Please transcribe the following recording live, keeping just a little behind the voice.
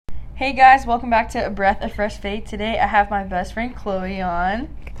Hey guys, welcome back to A Breath of Fresh Faith. Today I have my best friend Chloe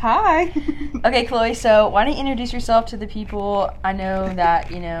on. Hi. Okay, Chloe, so why don't you introduce yourself to the people? I know that,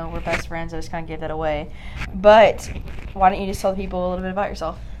 we're best friends. I just kind of gave that away. But why don't you just tell the people a little bit about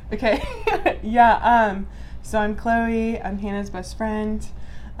yourself? Okay. So I'm Chloe. I'm Hannah's best friend.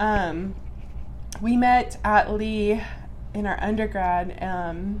 We met at Lee in our undergrad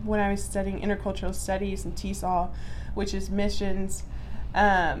when I was studying intercultural studies in TESOL, which is missions.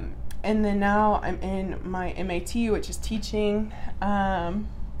 And then now I'm in my MAT, which is teaching. Oh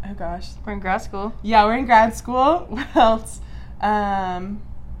gosh. We're in grad school. Yeah, we're in grad school. What else? I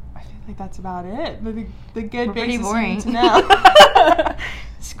feel like that's about it. The good we're pretty basis boring. you need to know.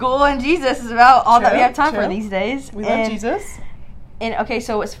 School and Jesus is about all that we have time for these days. We love Jesus. And okay,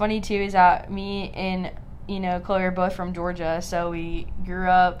 so what's funny too is that me and Chloe are both from Georgia, so we grew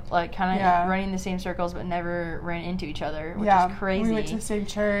up like kind of running the same circles, but never ran into each other, which is crazy. We went to the same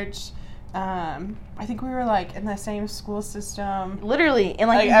church. I think we were like in the same school system. Literally, in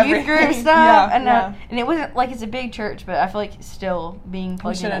like the youth group stuff. And it wasn't like it's a big church, but I feel like still being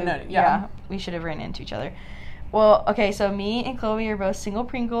plugged in. We should have known. Yeah, we should have ran into each other. Well, okay, so me and Chloe are both single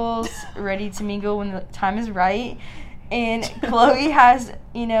Pringles, ready to mingle when the time is right. And Chloe has,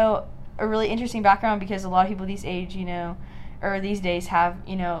 a really interesting background because a lot of people these days have,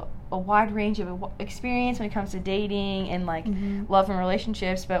 a wide range of experience when it comes to dating and like love and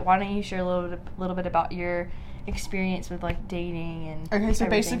relationships. But why don't you share a little bit about your experience with like dating and so everything.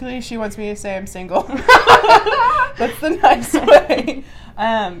 Basically she wants me to say I'm single. That's the nice way.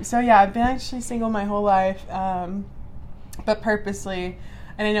 I've been actually single my whole life, but purposely.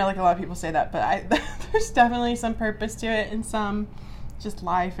 And I know like a lot of people say that, but there's definitely some purpose to it and some just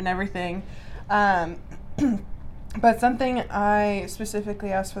life and everything. But something I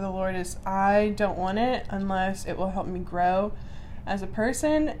specifically ask for the Lord is I don't want it unless it will help me grow as a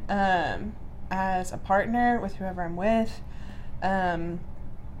person, as a partner with whoever I'm with,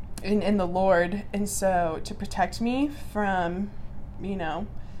 in the Lord. And so to protect me from,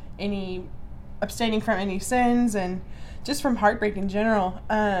 abstaining from any sins and just from heartbreak in general.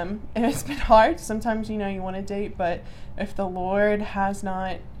 And it's been hard. Sometimes, you want to date, but if the Lord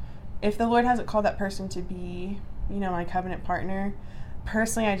hasn't called that person to be, my covenant partner,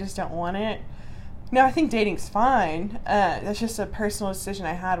 personally, I just don't want it. No, I think dating's fine. That's just a personal decision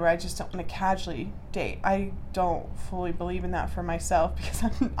I had where I just don't want to casually date. I don't fully believe in that for myself because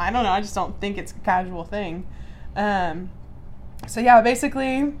I don't know. I just don't think it's a casual thing. Basically,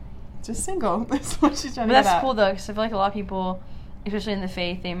 just single. That's what she's trying to get at. But that's cool though, because I feel like a lot of people, especially in the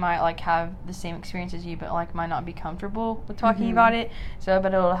faith, they might like have the same experience as you, but like might not be comfortable with talking about it. So I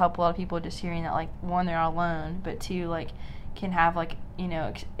bet it'll help a lot of people just hearing that, like, one, they're not alone, but two, like, can have like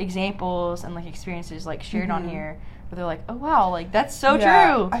examples and like experiences like shared on here where they're like, oh wow, like that's so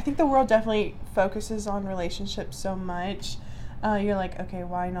true. I think the world definitely focuses on relationships so much. You're like, okay,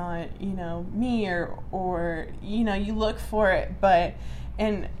 why not me or you look for it, but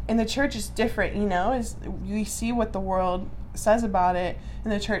and the church is different. Is we see what the world says about it,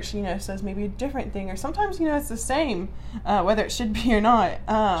 and the church says maybe a different thing, or sometimes it's the same, whether it should be or not.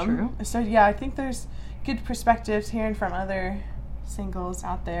 True. So I think there's good perspectives hearing from other singles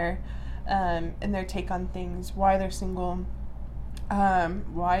out there, and their take on things, why they're single,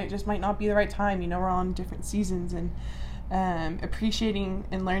 why it just might not be the right time. We're on different seasons, and appreciating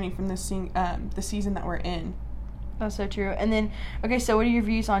and learning from the season that we're in. That's so true. And then, okay, so what are your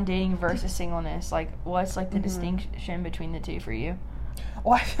views on dating versus singleness? Like, what's like the distinction between the two for you?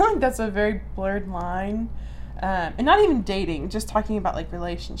 Well, I feel like that's a very blurred line. And not even dating, just talking about like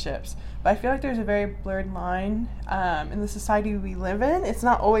relationships. But I feel like there's a very blurred line in the society we live in. It's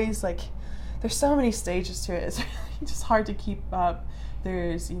not always like, there's so many stages to it. It's really just hard to keep up.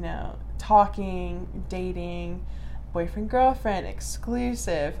 There's, talking, dating, boyfriend, girlfriend,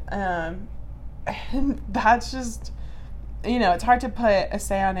 exclusive. And that's just, it's hard to put a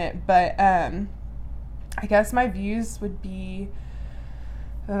say on it. But I guess my views would be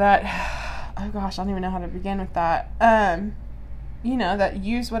that, oh gosh, I don't even know how to begin with that. That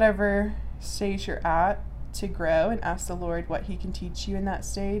use whatever stage you're at to grow and ask the Lord what he can teach you in that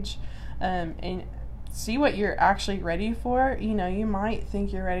stage, and see what you're actually ready for. You might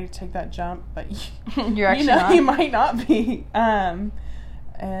think you're ready to take that jump, but you're actually not. You might not be.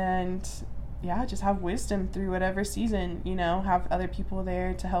 Just have wisdom through whatever season, have other people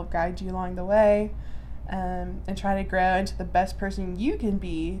there to help guide you along the way, and try to grow into the best person you can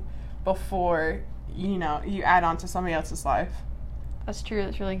be before, you add on to somebody else's life. That's true.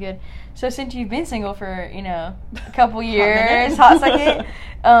 That's really good. So since you've been single for, a couple years, hot second,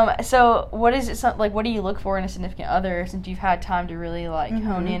 so what is it, what do you look for in a significant other since you've had time to really,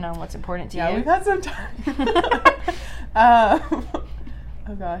 hone in on what's important to you? Yeah, we've had some time.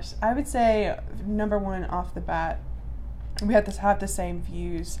 Oh, gosh. I would say, number one, off the bat, we have to have the same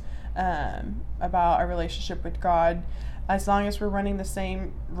views about our relationship with God. As long as we're running the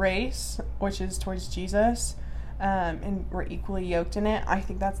same race, which is towards Jesus, and we're equally yoked in it, I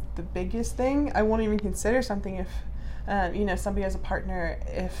think that's the biggest thing. I won't even consider something if, somebody has a partner,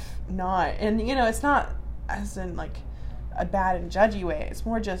 if not. And, it's not as in, a bad and judgy way. It's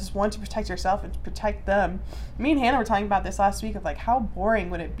more just one, to protect yourself and to protect them. Me and Hannah were talking about this last week of, how boring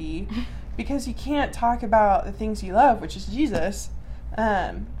would it be? Because you can't talk about the things you love, which is Jesus.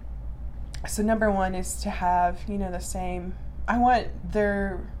 So number one is to have, the same, I want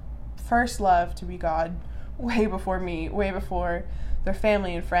their first love to be God way before me, way before their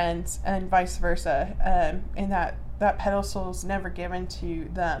family and friends, and vice versa. And that pedestal's never given to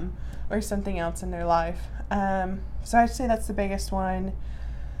them or something else in their life. So I'd say that's the biggest one.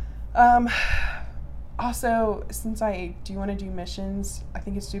 Also, since I do want to do missions, I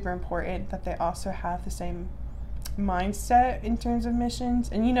think it's super important that they also have the same mindset in terms of missions.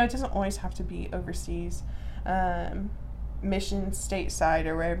 And it doesn't always have to be overseas. Missions stateside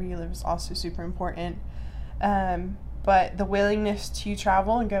or wherever you live is also super important. But the willingness to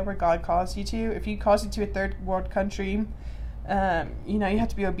travel and go where God calls you to. If He calls you to a third world country, you have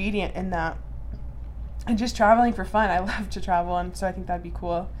to be obedient in that. And just traveling for fun. I love to travel, and so I think that'd be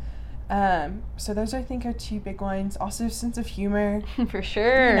cool. So those, I think, are two big ones. Also, sense of humor. For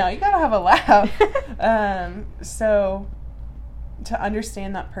sure. You gotta have a laugh. So to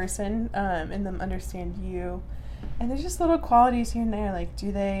understand that person, and them understand you. And there's just little qualities here and there.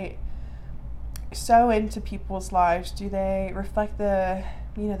 Do they sow into people's lives? Do they reflect the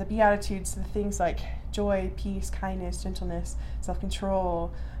Beatitudes, the things like joy, peace, kindness, gentleness,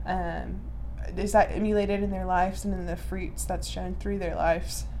 self-control? Is that emulated in their lives and in the fruits that's shown through their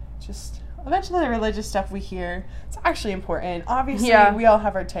lives? Just a bunch of the religious stuff we hear. It's actually important. Obviously, we all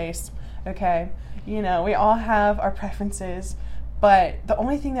have our tastes, okay? We all have our preferences, but the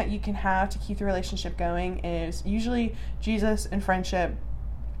only thing that you can have to keep the relationship going is usually Jesus and friendship,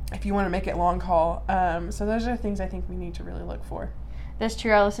 if you want to make it long haul. So those are things I think we need to really look for. That's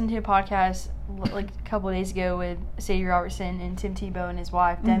true. I listened to a podcast a couple of days ago with Sadie Robertson and Tim Tebow and his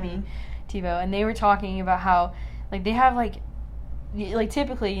wife, Demi Tebow, and they were talking about how, they have,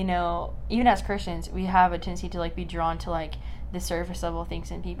 typically, even as Christians, we have a tendency to, be drawn to, the surface level things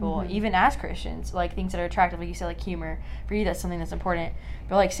in people, even as Christians, things that are attractive, like you said, humor. For you, that's something that's important.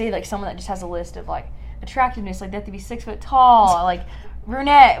 But, say, someone that just has a list of, attractiveness, they have to be 6 foot tall,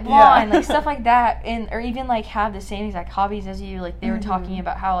 brunette, blonde, stuff like that, or even, have the same exact hobbies as you. They were talking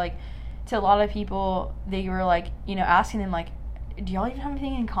about how, to a lot of people, they were, asking them, do y'all even have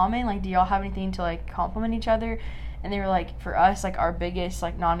anything in common? Do y'all have anything to, complement each other? And they were for us, our biggest,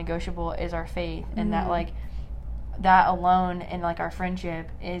 non-negotiable is our faith. And that, that alone and, our friendship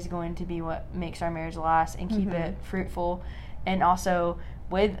is going to be what makes our marriage last and keep it fruitful. And also,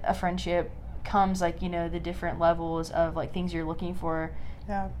 with a friendship comes, the different levels of, things you're looking for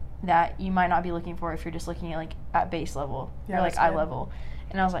that you might not be looking for if you're just looking at base level or, eye level.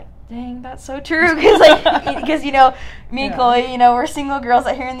 And I was like, dang, that's so true. Because, me and Chloe, we're single girls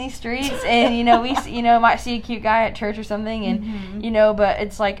out here in these streets. And, we, might see a cute guy at church or something. And, but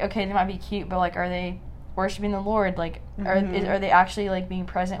it's okay, they might be cute. But, are they worshiping the Lord? Are they actually, being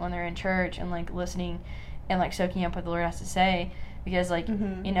present when they're in church and, listening and, soaking up what the Lord has to say? Because,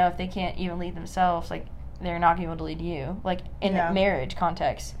 if they can't even lead themselves, they're not going to be able to lead you. In a marriage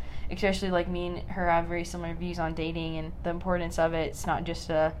context. Especially, me and her have very similar views on dating and the importance of it. It's not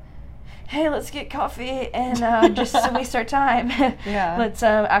just hey, let's get coffee and just waste our time. Let's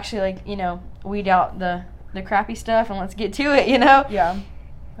actually, weed out the crappy stuff and let's get to it, Yeah,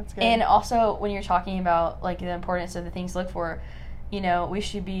 that's good. And also, when you're talking about, the importance of the things to look for, we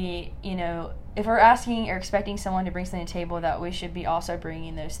should be, if we're asking or expecting someone to bring something to the table, that we should be also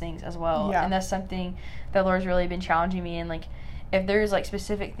bringing those things as well. And that's something that Lord's really been challenging me in, if there's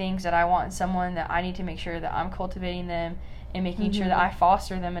specific things that I want in someone, that I need to make sure that I'm cultivating them and making sure that I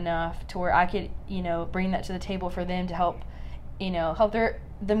foster them enough to where I could, bring that to the table for them to help, help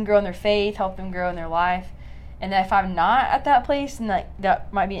them grow in their faith, help them grow in their life. And that if I'm not at that place, then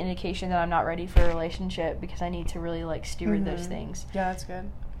that might be an indication that I'm not ready for a relationship, because I need to really steward those things. Yeah, that's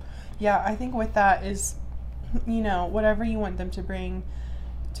good. Yeah, I think with that is, whatever you want them to bring,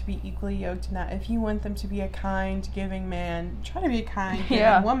 to be equally yoked in that. If you want them to be a kind, giving man, try to be a kind,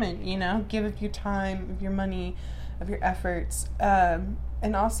 giving woman, give of your time, of your money, of your efforts.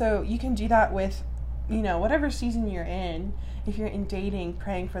 And also, you can do that with, whatever season you're in. If you're in dating,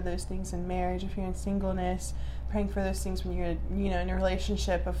 praying for those things in marriage. If you're in singleness, praying for those things when you're, in a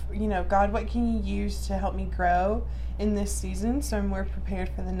relationship of, God, what can you use to help me grow in this season so I'm more prepared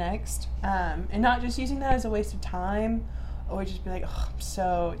for the next? And not just using that as a waste of time, or just be like, oh, I'm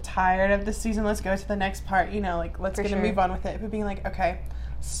so tired of this season, let's go to the next part, let's get to move on with it. But being like, okay,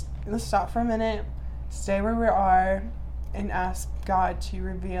 let's stop for a minute, stay where we are, and ask God to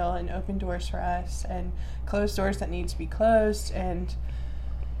reveal and open doors for us and close doors that need to be closed, and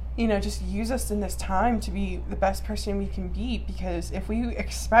just use us in this time to be the best person we can be, because if we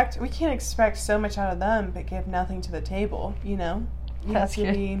can't expect so much out of them but give nothing to the table. That's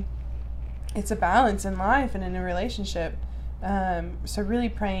good. It's a balance in life and in a relationship. So really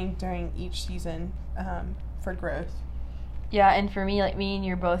praying during each season for growth. Yeah, and for me, me and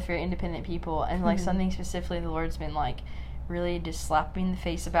you're both very independent people, and something specifically the Lord's been really just slapping the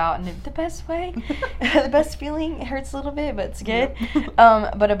face about in the best way. The best feeling. It hurts a little bit, but it's good. Yep.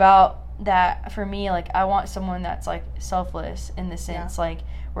 But about that, for me, I want someone that's selfless in the sense,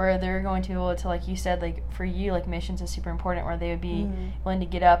 where they're going to be able to, like you said, for you, missions is super important, where they would be willing to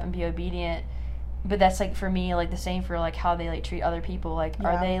get up and be obedient. But that's for me, the same for how they treat other people.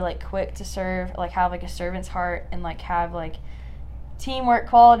 Are they quick to serve, have a servant's heart, and have teamwork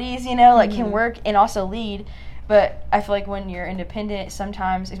qualities, can work and also lead. But I feel when you're independent,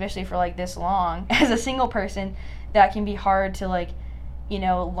 sometimes, especially for this long, as a single person, that can be hard to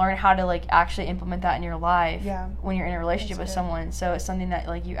learn how to actually implement that in your life when you're in a relationship with someone. So it's something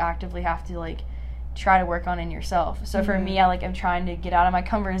that you actively have to try to work on in yourself. So for me, I'm trying to get out of my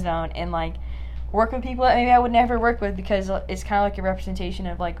comfort zone and work with people that maybe I would never work with, because it's kind of a representation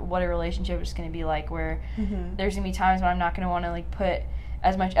of what a relationship is going to be where there's going to be times when I'm not going to want to put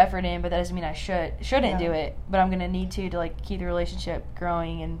as much effort in, but that doesn't mean I shouldn't do it, but I'm going to need to keep the relationship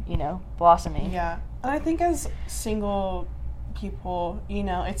growing and blossoming. Yeah. And I think as single people,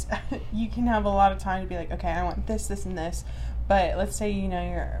 it's you can have a lot of time to be okay, I want this, this, and this, but let's say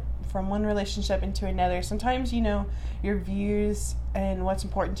you're from one relationship into another. Sometimes your views and what's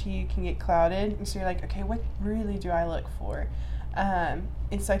important to you can get clouded, and so you're okay, what really do I look for?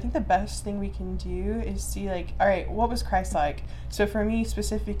 And so I think the best thing we can do is see all right, what was Christ like? So for me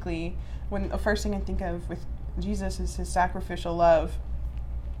specifically, when the first thing I think of with Jesus is his sacrificial love,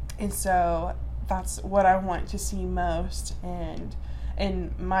 and so that's what I want to see most, and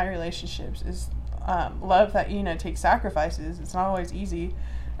in my relationships is love that takes sacrifices. It's not always easy.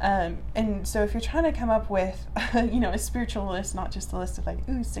 And so if you're trying to come up with, a spiritual list, not just a list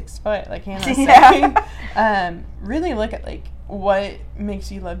of 6 foot, like Hannah's saying, really look at what makes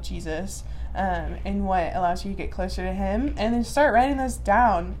you love Jesus, and what allows you to get closer to him, and then start writing those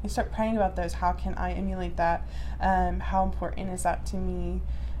down and start praying about those. How can I emulate that? How important is that to me?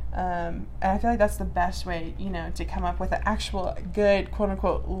 And I feel that's the best way, to come up with an actual good, quote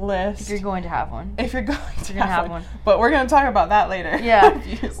unquote, list. If you're going to have one. If you're going to have one. But we're going to talk about that later. Yeah.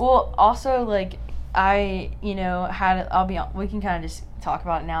 Well, also, I, we can kind of just talk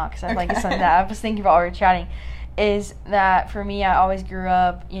about it now, because I it's something that I was thinking about while we were chatting, is that for me, I always grew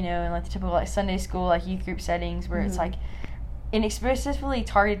up, in the typical Sunday school, youth group settings where it's and specifically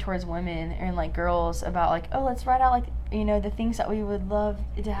targeted towards women and girls about oh, let's write out the things that we would love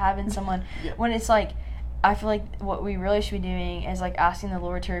to have in someone. When it's I feel what we really should be doing is asking the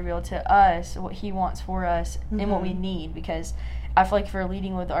Lord to reveal to us what he wants for us and what we need, because I feel if we're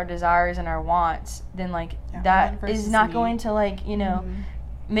leading with our desires and our wants, then that is not going to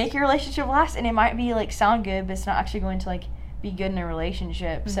make your relationship last, and it might be sound good, but it's not actually going to be good in a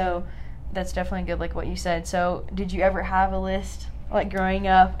relationship. So that's definitely good, what you said. So did you ever have a list growing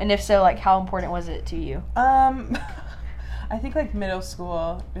up, and if so, how important was it to you? I think middle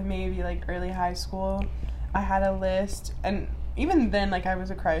school, maybe early high school, I had a list, and even then I was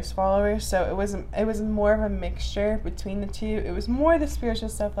a Christ follower, so it was more of a mixture between the two. It was more the spiritual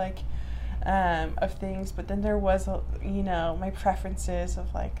stuff of things, but then there was my preferences of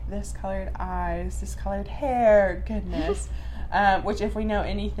this colored eyes, this colored hair, goodness, which if we know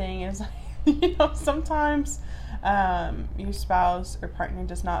anything is sometimes your spouse or partner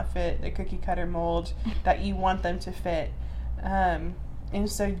does not fit the cookie cutter mold that you want them to fit. And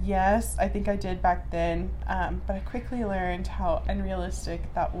so, yes, I think I did back then, but I quickly learned how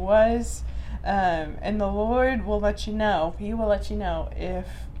unrealistic that was, and the Lord will let you know. He will let you know if,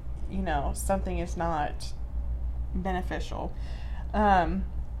 something is not beneficial.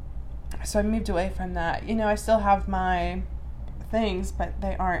 So I moved away from that. I still have my things, but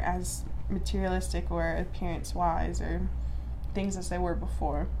they aren't as materialistic or appearance-wise or things as they were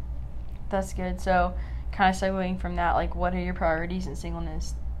before. That's good. So kind of segueing from that, like, what are your priorities in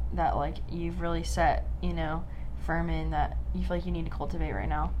singleness that, like, you've really set, you know, firm in that you feel like you need to cultivate right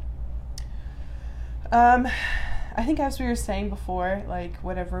now? I think as we were saying before, like,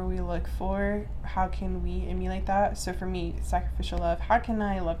 whatever we look for, how can we emulate that? So for me, sacrificial love. How can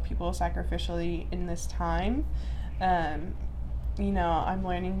I love people sacrificially in this time? You know, I'm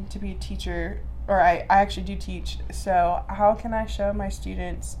learning to be a teacher, or I actually do teach. So how can I show my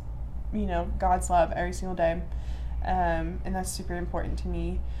students, you know, God's love every single day? And that's super important to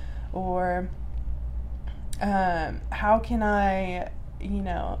me. Or how can I, you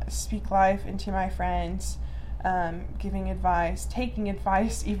know, speak life into my friends, giving advice, taking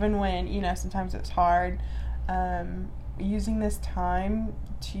advice even when, you know, sometimes it's hard, using this time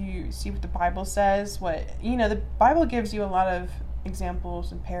to see what the Bible says, what, you know, the Bible gives you a lot of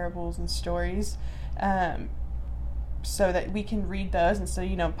examples and parables and stories, so that we can read those instead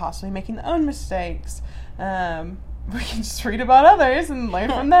of, you know, possibly making our own mistakes. We can just read about others and learn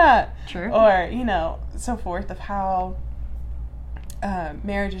from that. True. Or, you know, so forth, of how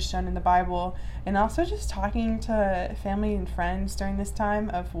marriage is shown in the Bible, and also just talking to family and friends during this time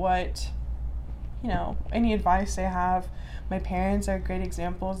of what, you know, any advice they have. My parents are great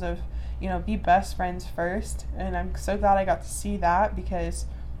examples of, you know, be best friends first, and I'm so glad I got to see that, because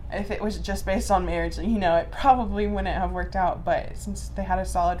if it was just based on marriage, you know, it probably wouldn't have worked out. But since they had a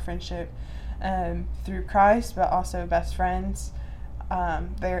solid friendship through Christ, but also best friends,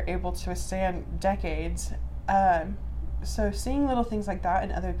 they're able to withstand decades. So seeing little things like that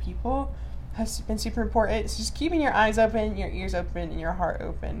in other people has been super important. It's just keeping your eyes open, your ears open, and your heart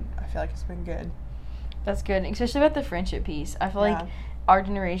open. I feel like it's been good. That's good, especially about the friendship piece. I feel like our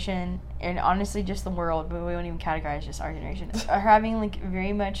generation, and honestly just the world, but we won't even categorize just our generation, are having, like,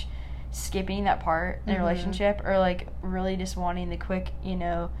 very much skipping that part in a relationship, or, like, really just wanting the quick, you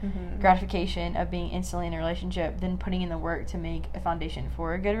know, gratification of being instantly in a relationship, then putting in the work to make a foundation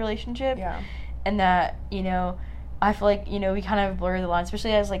for a good relationship. Yeah. And that, you know, I feel like, you know, we kind of blur the line,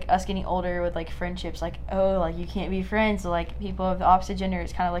 especially as, like, us getting older with, like, friendships. Like, oh, like, you can't be friends with, like, people of the opposite gender.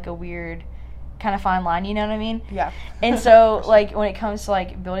 It's kind of like a weird kind of fine line, you know what I mean? Yeah. And so, like, when it comes to,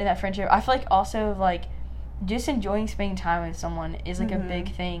 like, building that friendship, I feel like also, like, just enjoying spending time with someone is, like, a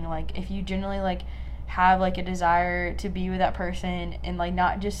big thing. Like, if you generally, like, have, like, a desire to be with that person, and, like,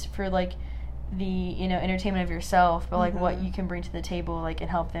 not just for, like, the, you know, entertainment of yourself, but, like, what you can bring to the table, like, and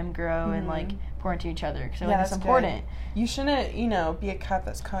help them grow and, like, pour into each other. So, like, that's important. Good. You shouldn't, you know, be a cup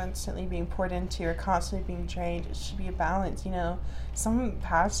that's constantly being poured into or constantly being drained. It should be a balance, you know. Some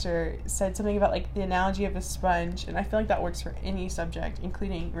pastor said something about, like, the analogy of a sponge, and I feel like that works for any subject,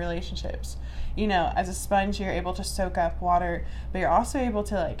 including relationships. You know, as a sponge, you're able to soak up water, but you're also able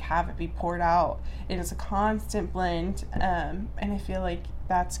to, like, have it be poured out. And it's a constant blend, and I feel like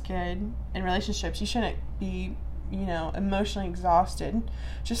that's good in relationships. You shouldn't be, you know, emotionally exhausted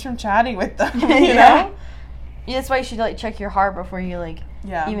just from chatting with them, you know? Yeah, that's why you should, like, check your heart before you, like,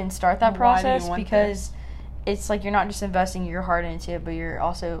 even start that process, because it's, like, you're not just investing your heart into it, but you're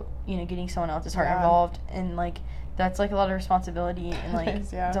also, you know, getting someone else's heart involved, and, like, that's, like, a lot of responsibility and, like,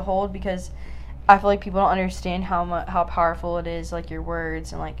 to hold, because I feel like people don't understand how powerful it is, like, your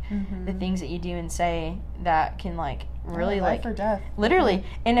words and, like, the things that you do and say that can, like, really, life like, or death. Literally,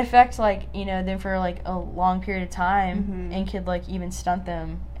 and affect, like, you know, them for, like, a long period of time, and could, like, even stunt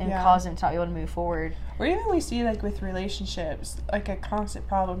them and cause them to not be able to move forward. Or even we see, like, with relationships, like, a constant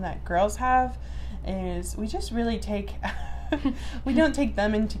problem that girls have is we just really take we don't take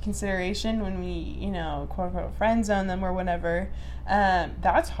them into consideration when we, you know, quote unquote friend zone them or whatever.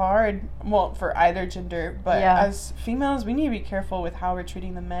 That's hard, well, for either gender, but as females, we need to be careful with how we're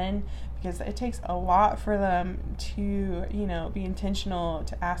treating the men, because it takes a lot for them to, you know, be intentional,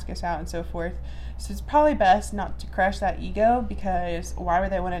 to ask us out and so forth. So it's probably best not to crush that ego, because why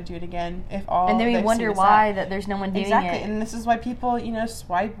would they want to do it again if all and then we wonder why that there's no one doing it. Exactly, and this is why people, you know,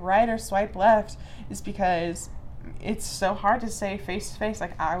 swipe right or swipe left, is because it's so hard to say face to face,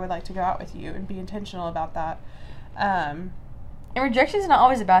 like, I would like to go out with you, and be intentional about that. And rejection is not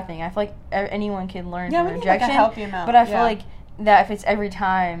always a bad thing. I feel like anyone can learn from rejection. Like a healthy amount. But I feel like that if it's every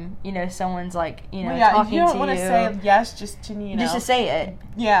time, you know, someone's, like, you know, talking to you. You don't want to say yes just to, you know. Just to say it.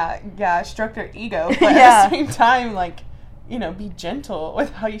 Yeah, stroke their ego. But at the same time, like, you know, be gentle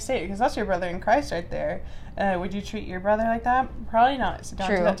with how you say it, because that's your brother in Christ right there. Would you treat your brother like that? Probably not. So don't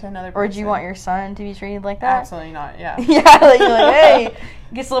do that to another person. Or do you want your son to be treated like that? Absolutely not, yeah. Like, you're like, hey,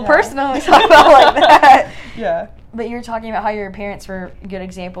 it gets a little personal when we talk about like that. Yeah. But you're talking about how your parents were good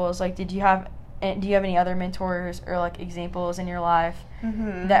examples. Like, did you have And do you have any other mentors or like examples in your life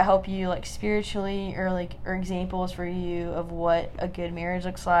that help you like spiritually, or examples for you of what a good marriage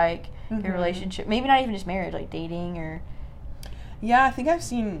looks like, your relationship, maybe not even just marriage, like dating or... Yeah, I think I've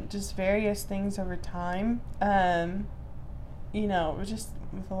seen just various things over time. You know, just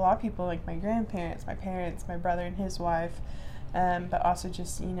with a lot of people, like my grandparents, my parents, my brother and his wife, but also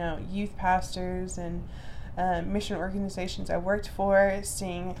just, you know, youth pastors and mission organizations I worked for,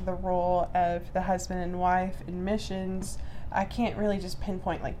 seeing the role of the husband and wife in missions. I can't really just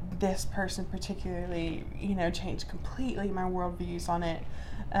pinpoint like this person particularly, you know, changed completely my worldviews on it,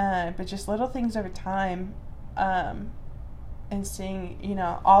 but just little things over time, and seeing, you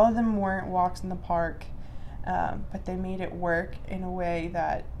know, all of them weren't walks in the park, but they made it work in a way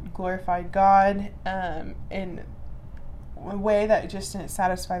that glorified God, in a way that just didn't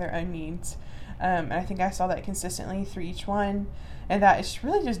satisfy their own needs. And I think I saw that consistently through each one, and that it's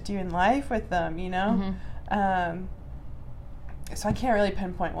really just doing life with them, you know? So I can't really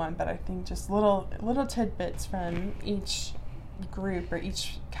pinpoint one, but I think just little tidbits from each group or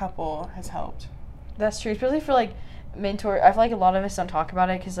each couple has helped. That's true, especially for like mentor. I feel like a lot of us don't talk about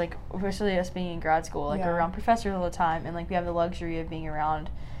it because, like, especially us being in grad school, like we're around professors all the time, and like we have the luxury of being around,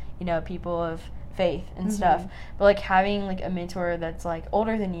 you know, people of faith and stuff. But like having like a mentor that's like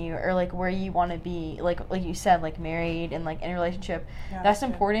older than you, or like where you want to be, like you said, like married and like in a relationship, that's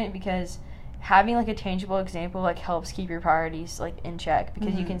important, because having like a tangible example like helps keep your priorities like in check,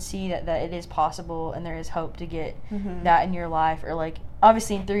 because you can see that it is possible and there is hope to get that in your life, or like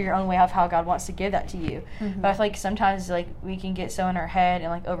obviously through your own way of how God wants to give that to you. But I feel like sometimes like we can get so in our head and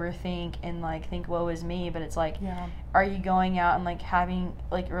like overthink and like think woe is me, but it's like, are you going out and like having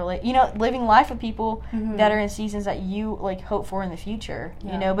like living life with people that are in seasons that you like hope for in the future,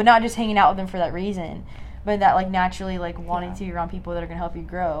 you know, but not just hanging out with them for that reason, but that like naturally like wanting to be around people that are going to help you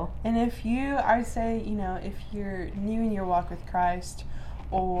grow. And if you, I'd say, you know, if you're new in your walk with Christ,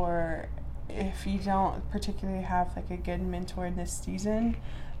 or if you don't particularly have like a good mentor in this season,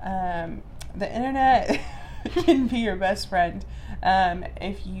 the internet can be your best friend,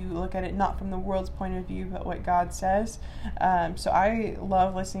 if you look at it not from the world's point of view, but what God says. So I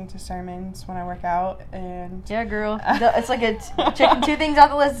love listening to sermons when I work out, and girl, it's like checking two things off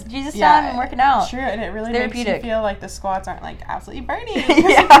the list: Jesus time and working out. True, and it really makes you feel like the squats aren't like absolutely burning, because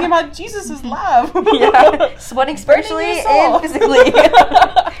you're thinking about Jesus' love. Sweating spiritually and physically,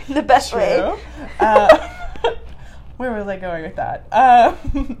 the best way. Where was I going with that?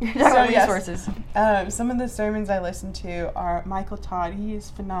 Resources. Some of the sermons I listen to are Michael Todd. He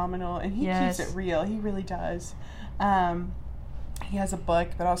is phenomenal, and he keeps it real. He really does. He has a book,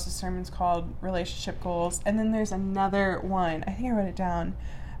 but also sermons called Relationship Goals. And then there's another one. I think I wrote it down.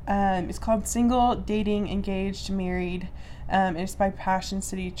 It's called Single, Dating, Engaged, Married. And it's by Passion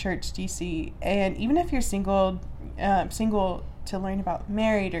City Church, DC. And even if you're single to learn about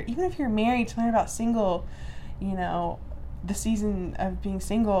married, or even if you're married to learn about single, you know, the season of being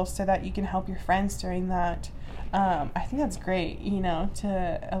single, so that you can help your friends during that. I think that's great, you know,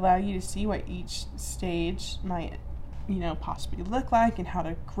 to allow you to see what each stage might, you know, possibly look like, and how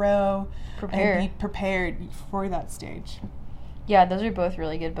to grow and be prepared for that stage. Yeah, those are both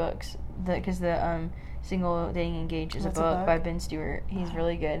really good books. Because the Single, Dating, Engaged is a book by Ben Stewart. He's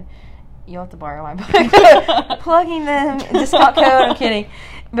really good. You'll have to borrow my book. Plugging them. Discount code. I'm kidding.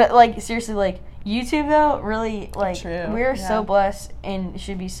 But, like, seriously, like, YouTube, though, really, like, we're so blessed and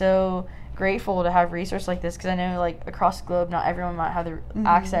should be so grateful to have resources like this, because I know, like, across the globe, not everyone might have the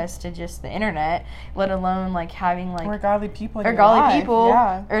access to just the internet, let alone, like, having, like... Or godly people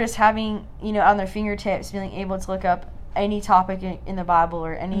or just having, you know, on their fingertips, being able to look up any topic in the Bible,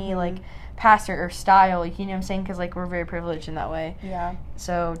 or any, like, pastor or style, you know what I'm saying? Because, like, we're very privileged in that way. Yeah.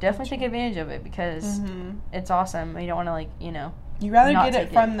 So definitely take advantage of it, because it's awesome. You don't want to, like, you know... You rather get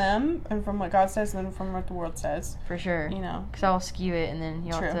it from them and from what God says than from what the world says. For sure. You know. Because I'll skew it, and then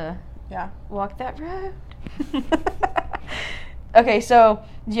you'll have to walk that road. Okay, so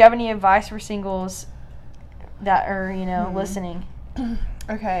do you have any advice for singles that are, you know, listening?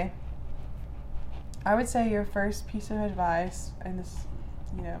 Okay. I would say your first piece of advice, and this,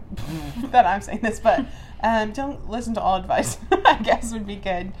 you know, that I'm saying this, but don't listen to all advice, I guess would be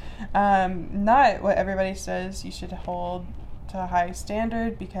good. Not what everybody says you should hold to a high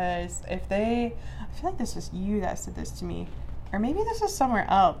standard, because I feel like this was you that said this to me, or maybe this is somewhere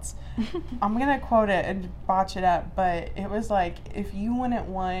else. I'm gonna quote it and botch it up, but it was like, if you wouldn't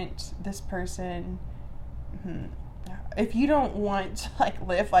want this person, if you don't want to like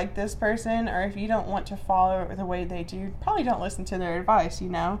live like this person, or if you don't want to follow the way they do, probably don't listen to their advice, you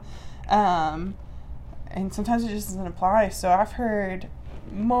know. And sometimes it just doesn't apply. So I've heard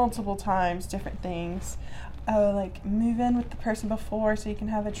multiple times, different things. Oh, like, move in with the person before so you can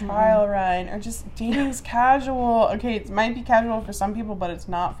have a trial run. Or just dating's casual. Okay, it might be casual for some people, but it's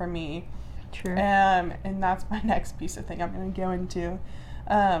not for me. True. And that's my next piece of thing I'm going to go into.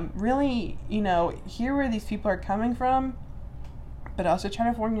 Really, hear where these people are coming from, but also try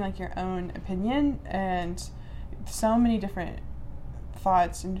to form, your own opinion. And so many different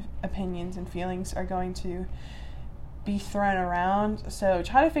thoughts and opinions and feelings are going to be thrown around. So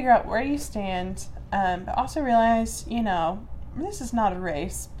try to figure out where you stand, but also realize, this is not a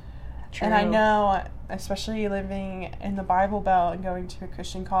race. True. And I know, especially living in the Bible Belt and going to a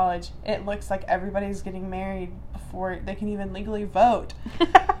Christian college, it looks like everybody's getting married before they can even legally vote.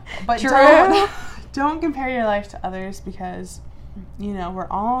 But True. Don't compare your life to others, because, we're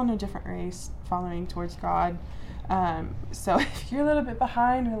all in a different race following towards God. So if you're a little bit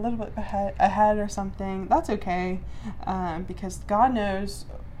behind or a little bit ahead or something, that's okay, because God knows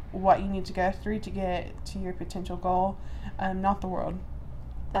what you need to go through to get to your potential goal, not the world.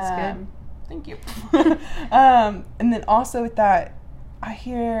 That's good. Thank you. And then also with that, I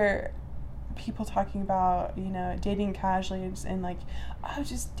hear people talking about, dating casually and like,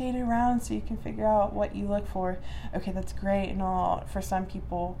 just date around so you can figure out what you look for. Okay, that's great and all for some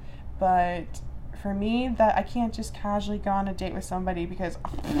people, but for me, that I can't just casually go on a date with somebody because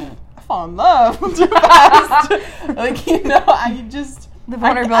I fall in love too fast. I just the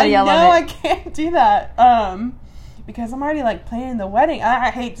vulnerability. I know I can't do that. Because I'm already planning the wedding. I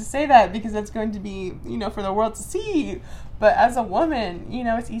hate to say that because that's going to be, for the world to see. But as a woman,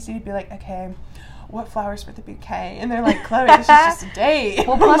 it's easy to be like, okay, what flowers for the bouquet? And they're like, Chloe, this is just a date.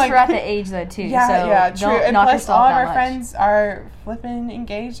 Well, plus we're at the age though too. Yeah, so true. Don't and knock plus, all of our much. friends are flipping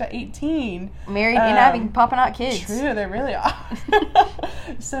engaged at 18, married and popping out kids. True, they really are.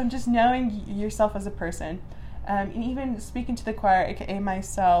 So just knowing yourself as a person, and even speaking to the choir, aka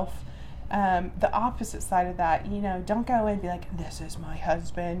myself. The opposite side of that, don't go away and be like, this is my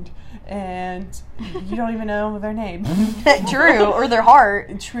husband, and you don't even know their name. True, or their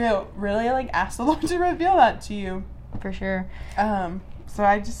heart. True. Really, ask the Lord to reveal that to you. For sure. So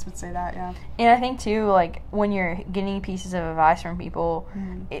I just would say that, yeah. And I think, too, when you're getting pieces of advice from people,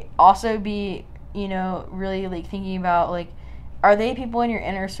 it also be, really, thinking about, are they people in your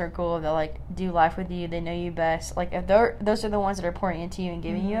inner circle that, do life with you, they know you best? If those are the ones that are pouring into you and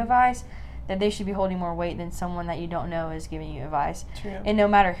giving you advice, that they should be holding more weight than someone that you don't know is giving you advice. True. And no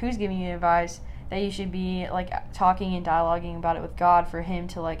matter who's giving you advice, that you should be, talking and dialoguing about it with God for Him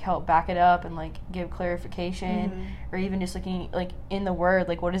to, help back it up and, give clarification, or even just looking, in the Word,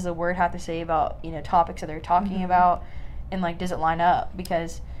 what does the Word have to say about, topics that they're talking about, and, does it line up?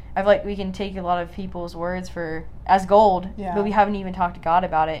 Because I feel like we can take a lot of people's words as gold, but we haven't even talked to God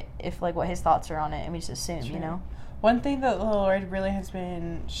about it, if, what His thoughts are on it, and we just assume, True. One thing that the Lord really has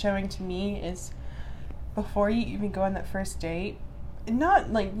been showing to me is before you even go on that first date,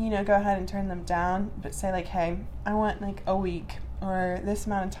 not go ahead and turn them down, but say hey, I want a week or this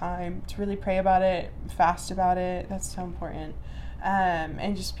amount of time to really pray about it, fast about it. That's so important.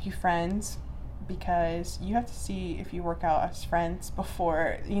 And just be friends, because you have to see if you work out as friends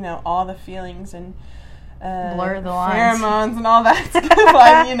before, all the feelings and blur the lines, pheromones and all that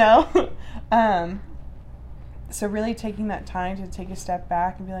stuff, So really taking that time to take a step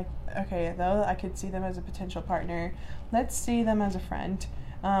back and be like, okay, though I could see them as a potential partner, let's see them as a friend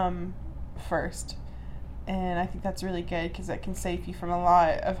first. And I think that's really good, because that can save you from a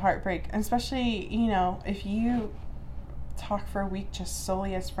lot of heartbreak. And especially, if you talk for a week just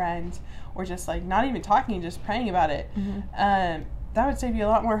solely as friends, or just not even talking, just praying about it, that would save you a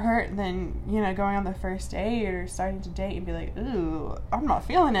lot more hurt than, going on the first date or starting to date and be like, ooh, I'm not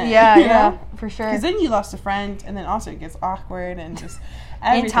feeling it. Yeah, for sure. Because then you lost a friend, and then also it gets awkward and just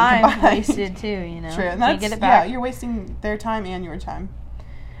everything and time combined. Wasted too, True, and that's, get it back. Yeah, you're wasting their time and your time.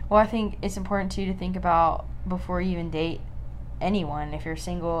 Well, I think it's important too to think about, before you even date anyone, if you're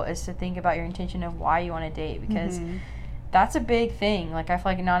single, is to think about your intention of why you want to date, because that's a big thing. I feel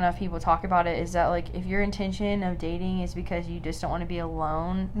like not enough people talk about it, is that, if your intention of dating is because you just don't want to be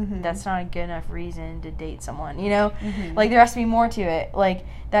alone, that's not a good enough reason to date someone, there has to be more to it,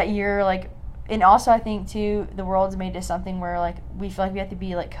 that you're, and also I think, too, the world's made to something where, we feel like we have to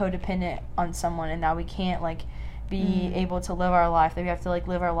be, codependent on someone, and that we can't, be able to live our life, that we have to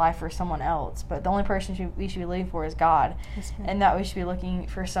live our life for someone else. But the only person we should be living for is God, and that we should be looking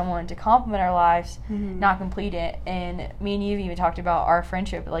for someone to complement our lives, not complete it. And me and you even talked about our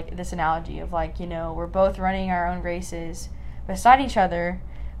friendship, this analogy of we're both running our own races beside each other,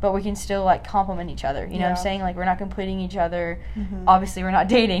 but we can still complement each other. You know what I'm saying? We're not completing each other. Obviously, we're not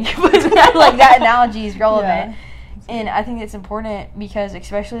dating, but that analogy is relevant. And I think it's important because,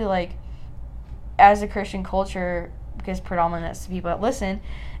 especially, like, as a Christian culture, because predominantly that's the people that listen,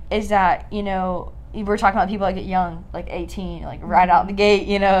 is that, you know, we're talking about people that get young, like 18, like right out the gate,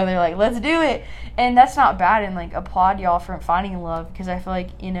 you know, they're like, let's do it. And that's not bad, and like applaud y'all for finding love, because I feel like,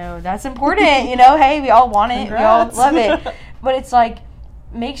 you know, that's important, you know, hey, we all want it, Congrats. We all love it. But it's like,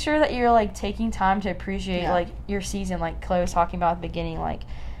 make sure that you're like taking time to appreciate like your season, like Chloe was talking about at the beginning, like,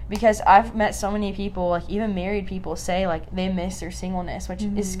 because I've met so many people, like even married people, say like they miss their singleness, which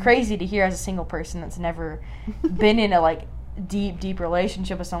is crazy to hear as a single person that's never been in a like deep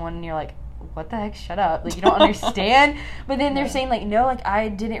relationship with someone, and you're like, what the heck, shut up, like you don't understand. But then they're saying like, no, like I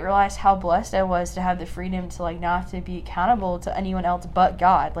didn't realize how blessed I was to have the freedom to like not have to be accountable to anyone else but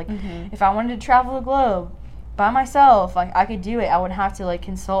God. Like if I wanted to travel the globe by myself, like I could do it. I wouldn't have to like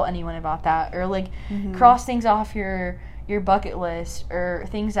consult anyone about that, or like cross things off your bucket list, or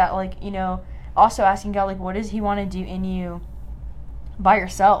things that like, you know, also asking God like, what does he want to do in you by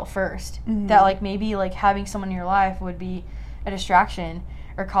yourself first, that like maybe like having someone in your life would be a distraction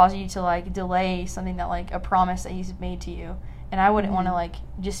or cause you to like delay something that like a promise that he's made to you. And I wouldn't want to like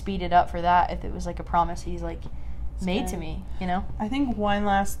just speed it up for that if it was like a promise he's like made to me, you know. I think one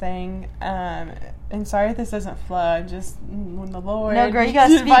last thing, and sorry if this doesn't flow, just when the Lord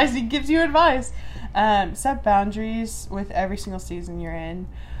he gives you advice, set boundaries with every single season you're in.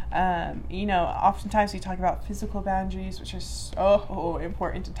 You know, oftentimes we talk about physical boundaries, which are so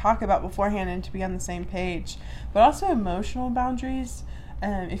important to talk about beforehand and to be on the same page, but also emotional boundaries.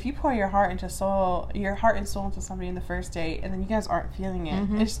 If you pour your heart and soul into somebody in the first date, and then you guys aren't feeling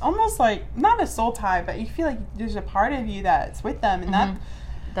it, it's almost like not a soul tie, but you feel like there's a part of you that's with them, and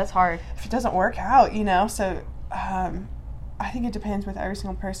that's hard if it doesn't work out, you know. So I think it depends with every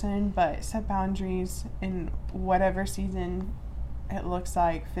single person, but set boundaries in whatever season it looks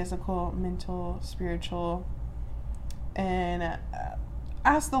like, physical, mental, spiritual, and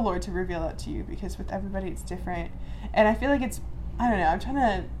ask the Lord to reveal that to you, because with everybody it's different. And I feel like I don't know, I'm trying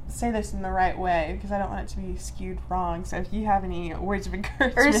to say this in the right way because I don't want it to be skewed wrong. So if you have any words of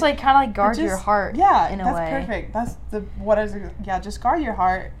encouragement, or just like kind of like guard your heart, in a way. That's perfect. That's just guard your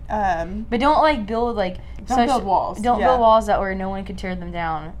heart. But don't like build like build walls. Don't build walls that where no one could tear them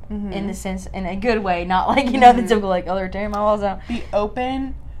down in the sense, in a good way, not like, you know, the typical like, oh, they're tearing my walls down. Be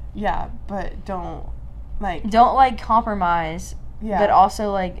open, but don't compromise. But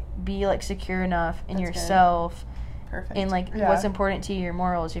also like be like secure enough in yourself. Good. Perfect. And like what's important to you, your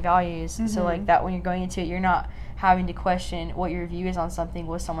morals, your values, so like that when you're going into it, you're not having to question what your view is on something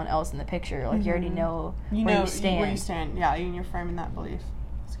with someone else in the picture. Like you already know where you stand. Yeah, and you're firm in that belief.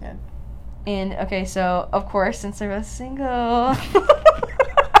 That's good. And okay, so of course, since they're both single,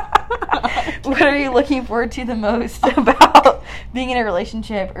 what are you looking forward to the most about being in a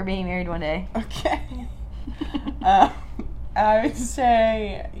relationship or being married one day? Okay. I would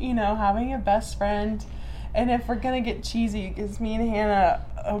say, you know, having a best friend. And if we're going to get cheesy, because me and Hannah,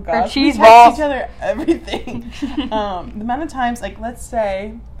 oh gosh, we text each other everything. The amount of times, like, let's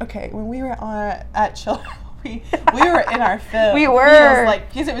say, okay, when we were at Children, we were in our feels. We were. Like,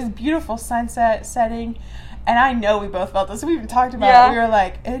 because it was beautiful sunset setting. And I know we both felt this. We even talked about it. We were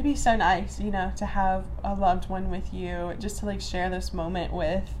like, it would be so nice, you know, to have a loved one with you, just to, like, share this moment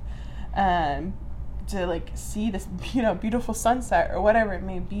with, to, like, see this, you know, beautiful sunset or whatever it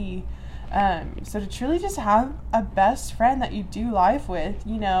may be. So to truly just have a best friend that you do life with,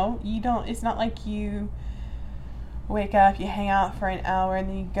 you know, it's not like you wake up, you hang out for an hour, and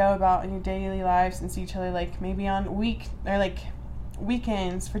then you go about in your daily lives and see each other, like, maybe on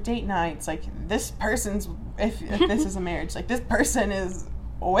weekends for date nights. Like, this person's, if this is a marriage, like, this person is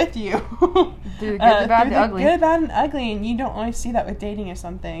with you. Through the good, the bad, the ugly. Good, bad, and ugly, and you don't always see that with dating or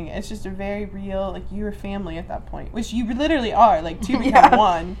something. It's just a very real, like, you're family at that point, which you literally are, like, two become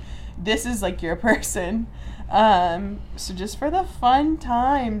one. This is like your person. So just for the fun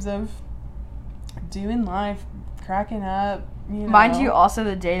times of doing life, cracking up, you know. Mind you, also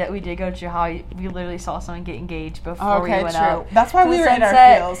the day that we did go to Jaha'i, we literally saw someone get engaged before we went out. That's why we were in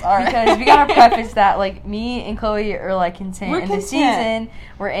our feels. All right. Because we gotta preface that, like, me and Chloe are like content in the season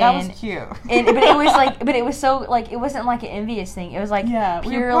we're in. That was cute. But it was so like, it wasn't like an envious thing. It was like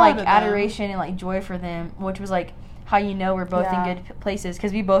pure like adoration and like joy for them, which was like how you know we're both in good places,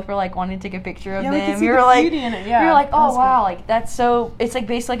 because we both were like wanting to take a picture of them. We were like, we were like, oh wow, like that's so. It's like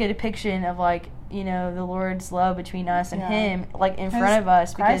basically like a depiction of like, you know, the Lord's love between us and Him, like in front of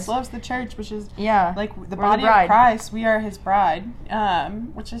us. Christ loves the church, which is like the body of Christ. We are His bride,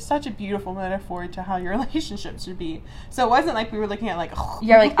 which is such a beautiful metaphor to how your relationship should be. So it wasn't like we were looking at like,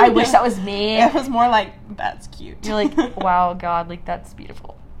 like I wish that was me. It was more like, that's cute. You're like, wow, God, like that's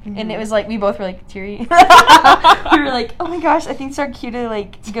beautiful. And it was like, we both were like teary. We were like, oh my gosh, I think it's so cute to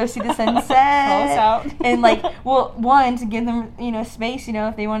like go see the sunset. Call us out. And like, well, one, to give them, space,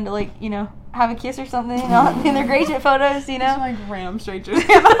 if they wanted to like, have a kiss or something in their graduate photos, Just like random strangers.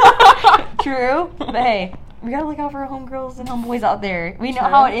 True. But hey, we gotta look out for our homegirls and homeboys out there. We know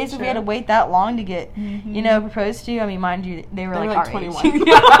how it is if we had to wait that long to get, proposed to. I mean, mind you, they were like our 21. age.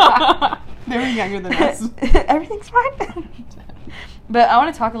 They were younger than us. Everything's fine. But I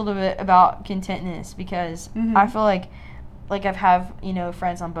want to talk a little bit about contentness because I feel like I've have,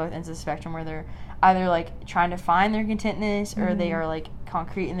 friends on both ends of the spectrum where they're either like trying to find their contentness or they are like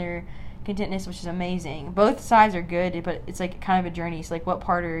concrete in their contentness, which is amazing. Both sides are good, but it's like kind of a journey. So like, what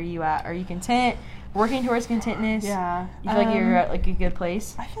part are you at? Are you content? Working towards contentness? Yeah. You feel like you're at like a good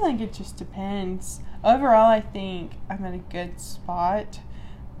place? I feel like it just depends. Overall, I think I'm at a good spot.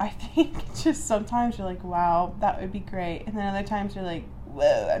 I think just sometimes you're like, wow, that would be great. And then other times you're like,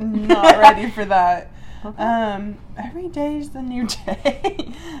 whoa, I'm not ready for that. Every day is the new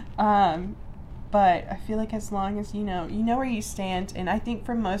day. But I feel like as long as you know where you stand. And I think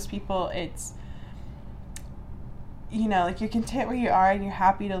for most people, it's, like you're content where you are and you're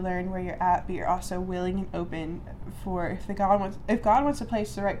happy to learn where you're at, but you're also willing and open for if God wants to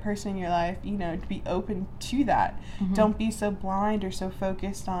place the right person in your life, to be open to that. Don't be so blind or so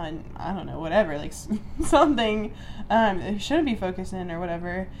focused on, I don't know, whatever, like something that you shouldn't be focused in or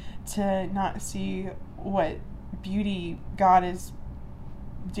whatever, to not see what beauty God is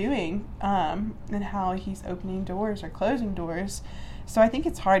doing and how he's opening doors or closing doors. So I think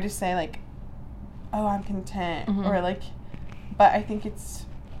it's hard to say like, oh, I'm content or like, but I think it's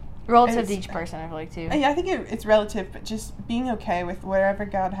relative to each person, I feel like, too. Yeah, I think it's relative, but just being okay with wherever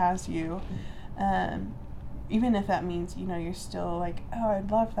God has you, even if that means, you're still like, oh,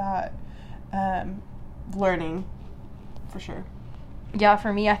 I'd love that, learning, for sure. Yeah,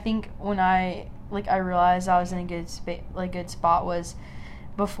 for me, I think when I realized I was in a good spot was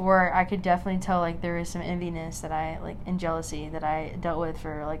before I could definitely tell, like, there was some enviness that I, like, and jealousy that I dealt with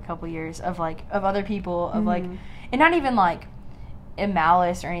for, like, a couple years of other people, of, like, and not even, like, in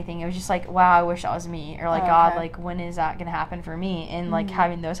malice or anything. It was just like, wow, I wish that was me, or like, God, like, when is that gonna happen for me? And like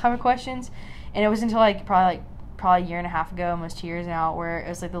having those type of questions. And it was until like probably a year and a half ago, almost 2 years now, where it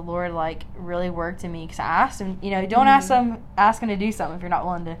was like the Lord like really worked in me, because I asked him, don't ask him to do something if you're not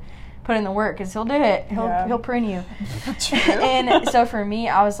willing to put in the work, because he'll do it. He'll prune you. And so for me,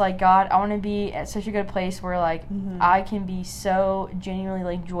 I was like, God, I want to be at such a good place where like I can be so genuinely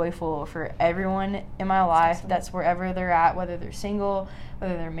like joyful for everyone in my life. Awesome. That's wherever they're at, whether they're single,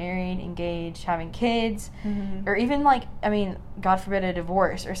 whether they're married, engaged, having kids, or even like, I mean, God forbid, a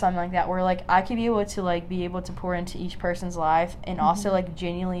divorce or something like that, where like I could be able to pour into each person's life and also like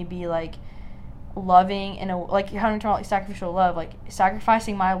genuinely be like loving in a, like, how I'm talking, like, sacrificial love, like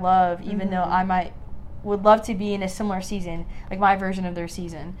sacrificing my love, even though I would love to be in a similar season, like my version of their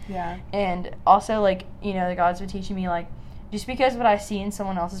season. Yeah. And also, like, God's been teaching me, like, just because what I see in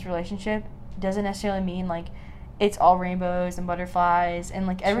someone else's relationship doesn't necessarily mean like it's all rainbows and butterflies and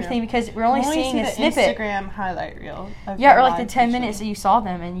like everything. True. Because we're only seeing a snippet. Instagram highlight reel. Yeah, or like the 10 minutes that you saw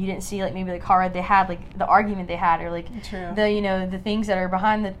them and you didn't see like maybe the car ride they had, like the argument they had, or like True. The things that are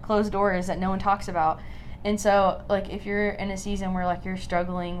behind the closed doors that no one talks about. And so like if you're in a season where like you're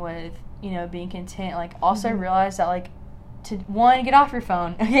struggling with being content, like also realize that like to get off your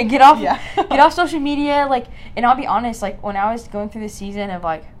phone. Okay, get off social media, like, and I'll be honest, like when I was going through this season of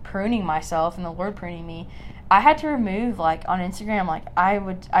like pruning myself and the Lord pruning me, I had to remove, like, on Instagram, like,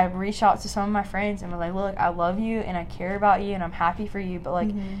 I reached out to some of my friends and was like, look, I love you and I care about you and I'm happy for you, but,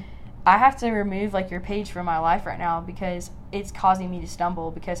 like, I have to remove, like, your page from my life right now because it's causing me to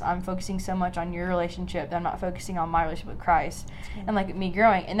stumble, because I'm focusing so much on your relationship that I'm not focusing on my relationship with Christ and, like, me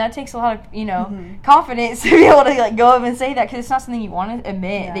growing. And that takes a lot of, confidence to be able to, like, go up and say that, because it's not something you want to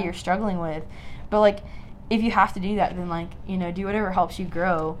admit that you're struggling with. But, like, if you have to do that, then, like, do whatever helps you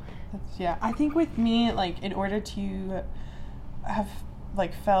grow. Yeah, I think with me, like, in order to have,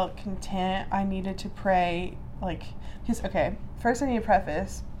 like, felt content, I needed to pray, like, because, okay, first I need to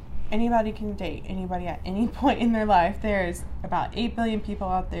preface, anybody can date anybody at any point in their life. There's about 8 billion people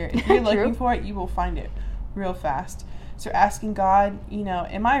out there. If you're looking for it, you will find it real fast. So asking God,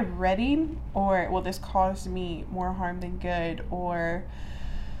 am I ready, or will this cause me more harm than good, or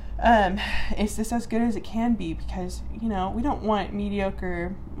is this as good as it can be? Because, we don't want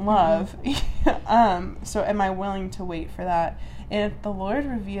mediocre love. So am I willing to wait for that? And if the Lord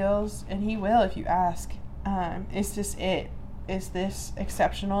reveals, and he will if you ask, is this it? Is this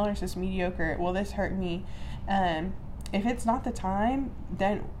exceptional, or is this mediocre? Will this hurt me? If it's not the time,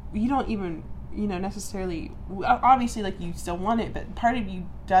 then you don't even necessarily, obviously, like, you still want it, but part of you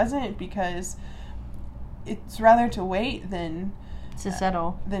doesn't, because it's rather to wait than to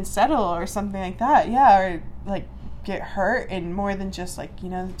settle or something like that. Yeah, or like get hurt in more than just like,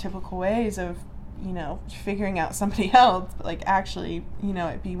 the typical ways of, figuring out somebody else, but like actually,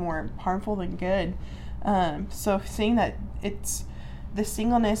 it be more harmful than good. So seeing that the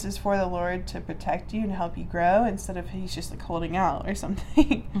singleness is for the Lord to protect you and help you grow, instead of he's just like holding out or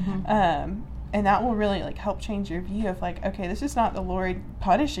something. Mm-hmm. And that will really like help change your view of like, okay, this is not the Lord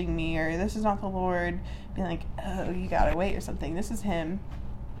punishing me, or this is not the Lord being like, oh, you gotta wait or something. This is him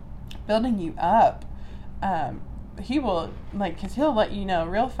building you up. He will, like, because he'll let you know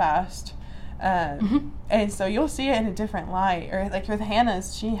real fast. And so you'll see it in a different light. Or like with Hannah,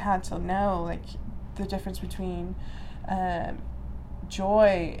 she had to know like the difference between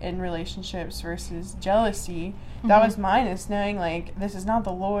joy in relationships versus jealousy. Mm-hmm. That was mine, is knowing like this is not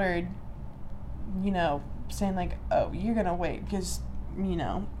the Lord, saying like, oh, you're gonna wait because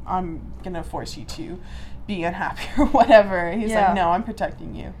I'm gonna force you to be unhappy or whatever. He's like, no, I'm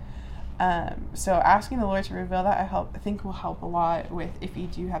protecting you. So asking the Lord to reveal that I think will help a lot with if you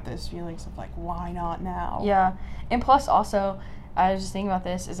do have those feelings of like, why not now? Yeah. And plus also, I was just thinking about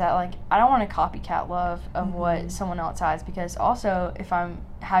this, is that like I don't want a copycat love of mm-hmm. what someone else has, because also if I'm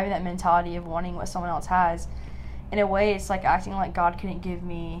having that mentality of wanting what someone else has, in a way it's like acting like God couldn't give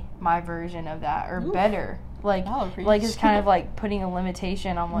me my version of that or Oof. Better. Like it's kind of like putting a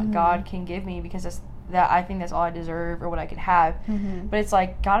limitation on what mm-hmm. God can give me, because I think that's all I deserve or what I could have. Mm-hmm. But it's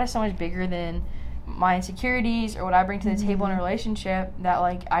like God is so much bigger than my insecurities or what I bring to the mm-hmm. table in a relationship, that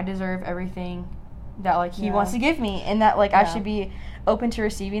like I deserve everything that like he wants to give me, and that like I should be open to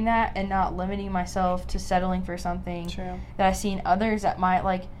receiving that and not limiting myself to settling for something that I see in others that might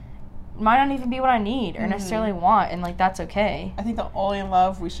not even be what I need or mm-hmm. necessarily want, and like that's okay. I think the only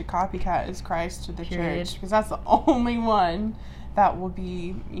love we should copycat is Christ to the church, because that's the only one that will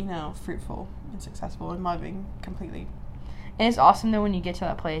be, fruitful and successful and loving completely. And it's awesome though when you get to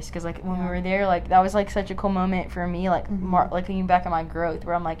that place, because like when we were there, like that was like such a cool moment for me, like mm-hmm. like thinking back on my growth,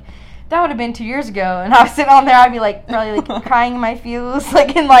 where I'm like, that would have been 2 years ago, and I was sitting on there, I'd be like probably like crying in my feels,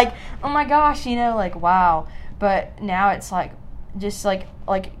 like, and like, oh my gosh, like wow. But now it's like just like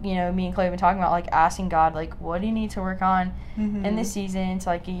me and Chloe have been talking about, like asking God, like, what do you need to work on mm-hmm. in this season to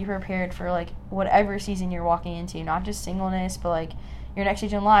like get you prepared for like whatever season you're walking into, not just singleness, but like your next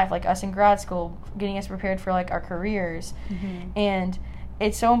stage in life, like us in grad school, getting us prepared for like our careers. Mm-hmm. And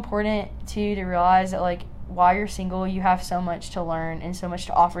it's so important to realize that like while you're single, you have so much to learn and so much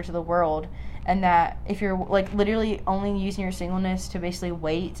to offer to the world, and that if you're like literally only using your singleness to basically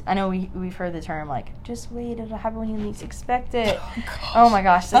wait, I know we've heard the term like, just wait, it'll happen when you least expect it. Oh my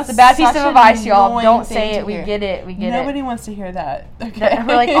gosh, that's a bad piece of advice, y'all. Don't say it. We get it. Nobody wants to hear that. Okay.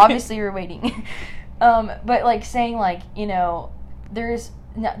 We're like, obviously we're waiting. But like saying like, there's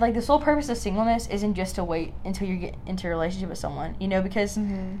like the sole purpose of singleness isn't just to wait until you get into a relationship with someone, because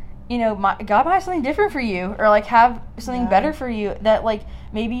mm-hmm. God might have something different for you, or like have something better for you, that like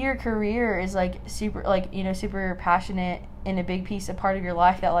maybe your career is like super like super passionate and a big piece of part of your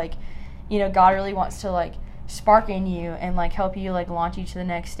life that like God really wants to like spark in you and like help you like launch you to the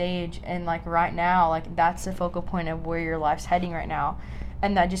next stage, and like right now like that's the focal point of where your life's heading right now,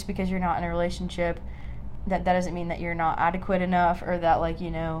 and that just because you're not in a relationship that doesn't mean that you're not adequate enough, or that like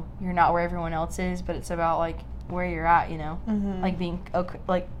you're not where everyone else is, but it's about like where you're at, mm-hmm. like being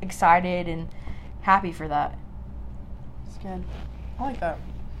like excited and happy for that. It's good. I like that.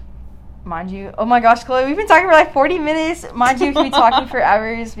 Mind you, oh my gosh, Chloe, we've been talking for like 40 minutes. Mind you, we could be talking for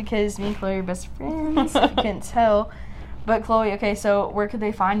hours because me and Chloe are best friends, if you couldn't tell. But Chloe, okay, so where could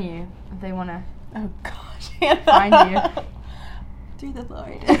they find you if they want to find you? Through the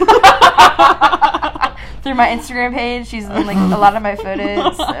Lord. Through my Instagram page. She's in like a lot of my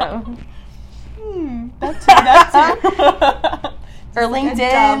photos, so. That's it. Or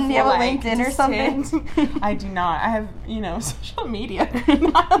LinkedIn. Do you have a LinkedIn or something? I do not. I have, social media.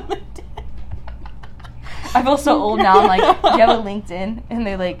 Not on LinkedIn. I feel so old now. I'm like, do you have a LinkedIn? And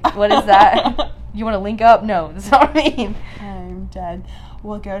they're like, what is that? You want to link up? No, that's not what I mean. I'm dead.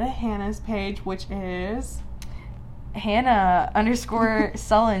 We'll go to Hannah's page, which is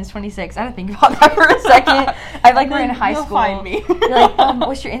Hannah_Sullins 26. I had to think about that for a second. I like we're in high school. Find me. You're like,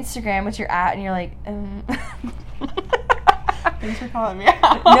 what's your Instagram? What's your @ And you're like, Thanks for calling me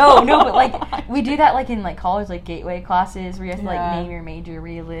out. No, but like we do that like in like college, like gateway classes where you have to like name your major,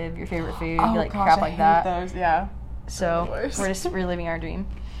 where you live, your favorite food, like gosh, crap I like hate that. Those, yeah. So we're just reliving our dream.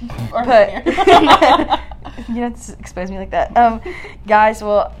 But you don't have to expose me like that. Guys,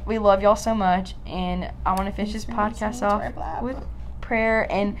 well, we love y'all so much, and I want to finish this podcast off with prayer.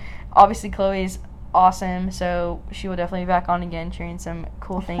 And obviously Chloe's awesome, so she will definitely be back on again, sharing some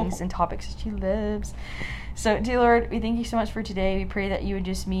cool things and topics that she loves. So, dear Lord, we thank you so much for today. We pray that you would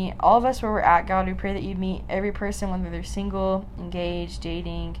just meet all of us where we're at, God. We pray that you'd meet every person, whether they're single, engaged,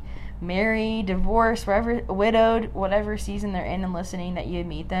 dating, married, divorced, wherever, widowed, whatever season they're in and listening, that you would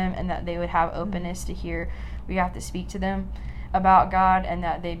meet them and that they would have openness to hear we have to speak to them about God, and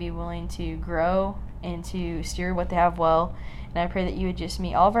that they'd be willing to grow and to steer what they have well. And I pray that you would just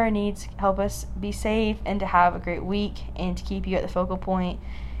meet all of our needs, help us be safe, and to have a great week, and to keep you at the focal point,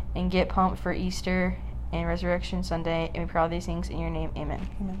 and get pumped for Easter and Resurrection Sunday. And we pray all these things in your name. Amen.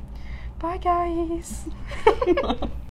 Amen. Bye, guys.